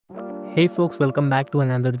Hey folks, welcome back to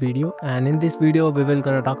another video, and in this video we will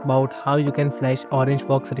gonna talk about how you can flash orange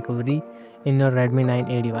fox recovery in your Redmi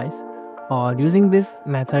 9A device. Or using this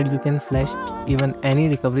method you can flash even any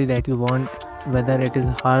recovery that you want, whether it is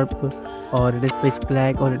harp or it is pitch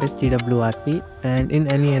black or it is TWRP, and in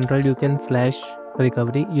any Android you can flash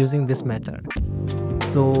recovery using this method.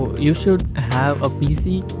 So you should have a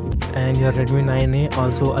PC and your Redmi 9A,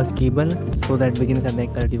 also a cable so that we can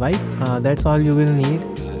connect the device. That's all you will need.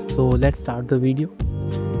 So let's start the video.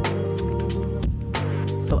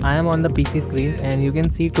 So I am on the PC screen and you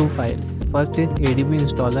can see two files. First is ADB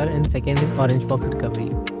installer and second is Orange Fox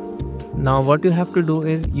recovery. Now what you have to do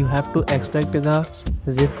is you have to extract the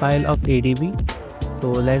zip file of ADB.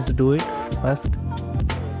 So let's do it first.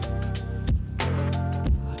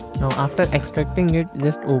 Now after extracting it,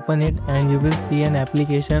 just open it and you will see an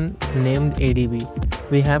application named ADB.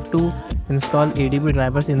 We have to install ADB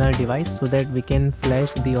drivers in our device so that we can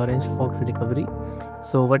flash the Orange Fox recovery.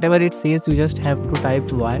 So whatever it says, you just have to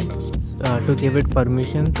type Y to give it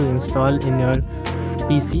permission to install in your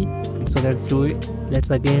PC. So let's do it. Let's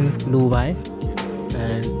again do Y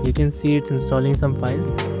and you can see it's installing some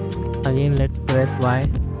files. Again let's press Y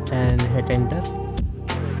and hit enter.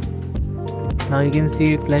 Now you can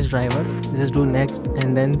see it flash drivers. Just do next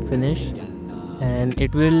and then finish, and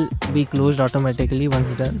it will be closed automatically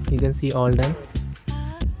once done. You can see all done.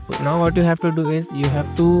 But now what you have to do is you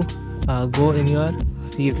have to go in your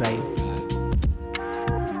C drive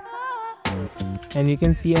and you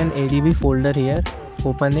can see an ADB folder here.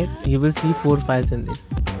 Open it. You will see 4 files in this.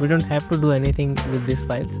 We don't have to do anything with these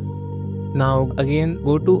files. Now again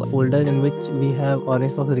go to a folder in which we have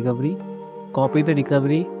Orange Fox recovery. Copy the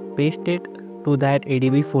recovery, paste it to that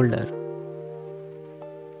ADB folder.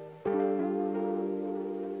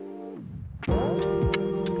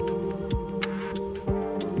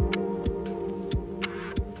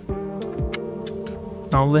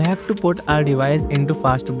 Now we have to put our device into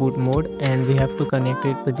fast boot mode and we have to connect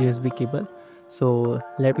it with USB cable. So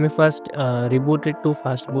let me first reboot it to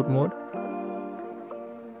fast boot mode.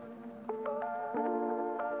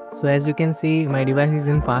 So as you can see, my device is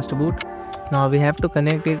in fast boot. Now we have to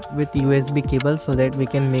connect it with USB cable so that we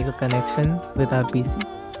can make a connection with our PC.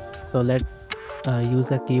 So let's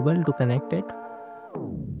use a cable to connect it.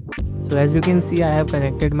 So as you can see, I have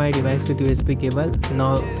connected my device with USB cable.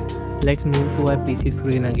 Now let's move to our PC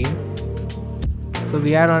screen again. So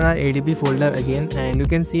we are on our ADB folder again and you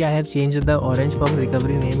can see I have changed the Orange Fox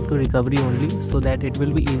recovery name to recovery only so that it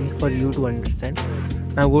will be easy for you to understand.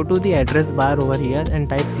 Now go to the address bar over here and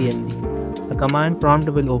type CMD. A command prompt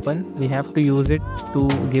will open. We have to use it to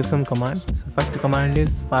give some commands. So first command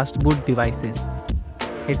is fast boot devices.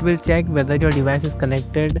 It will check whether your device is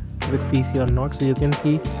connected with PC or not. So you can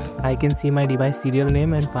see I can see my device serial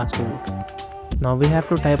name and fast boot. Now we have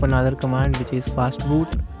to type another command which is fast boot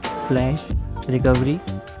flash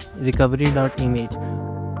recovery.image,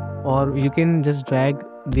 or you can just drag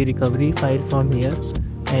the recovery file from here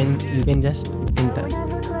and you can just enter.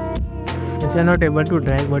 If you are not able to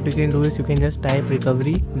drag, what you can do is you can just type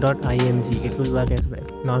recovery.img. It will work as well.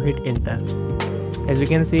 Now hit enter. As you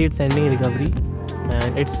can see, it's sending recovery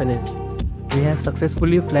and it's finished. We have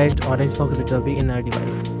successfully flashed Orange Fox recovery in our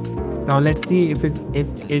device. Now let's see if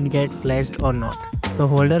it get flashed or not. So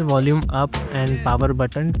hold our volume up and power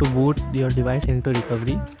button to boot your device into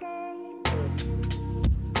recovery.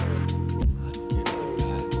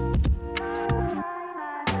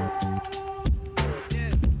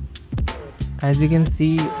 As you can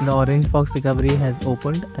see, the Orange Fox recovery has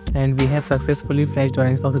opened and we have successfully flashed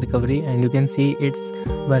Orange Fox recovery, and you can see it's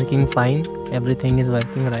working fine. Everything is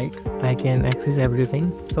working right. I can access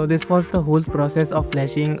everything. So this was the whole process of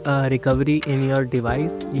flashing a recovery in your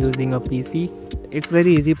device using a PC. It's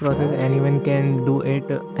very easy process. Anyone can do it.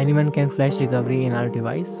 Anyone can flash recovery in our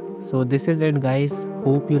device. So this is it guys.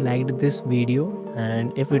 Hope you liked this video,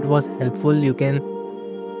 and if it was helpful you can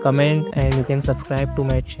comment and you can subscribe to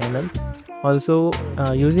my channel. Also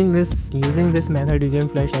using this method you can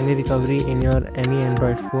flash any recovery in your any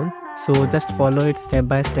Android phone. So just follow it step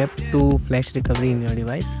by step to flash recovery in your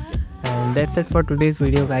device. And that's it for today's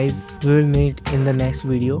video guys. We will meet in the next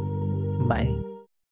video. Bye.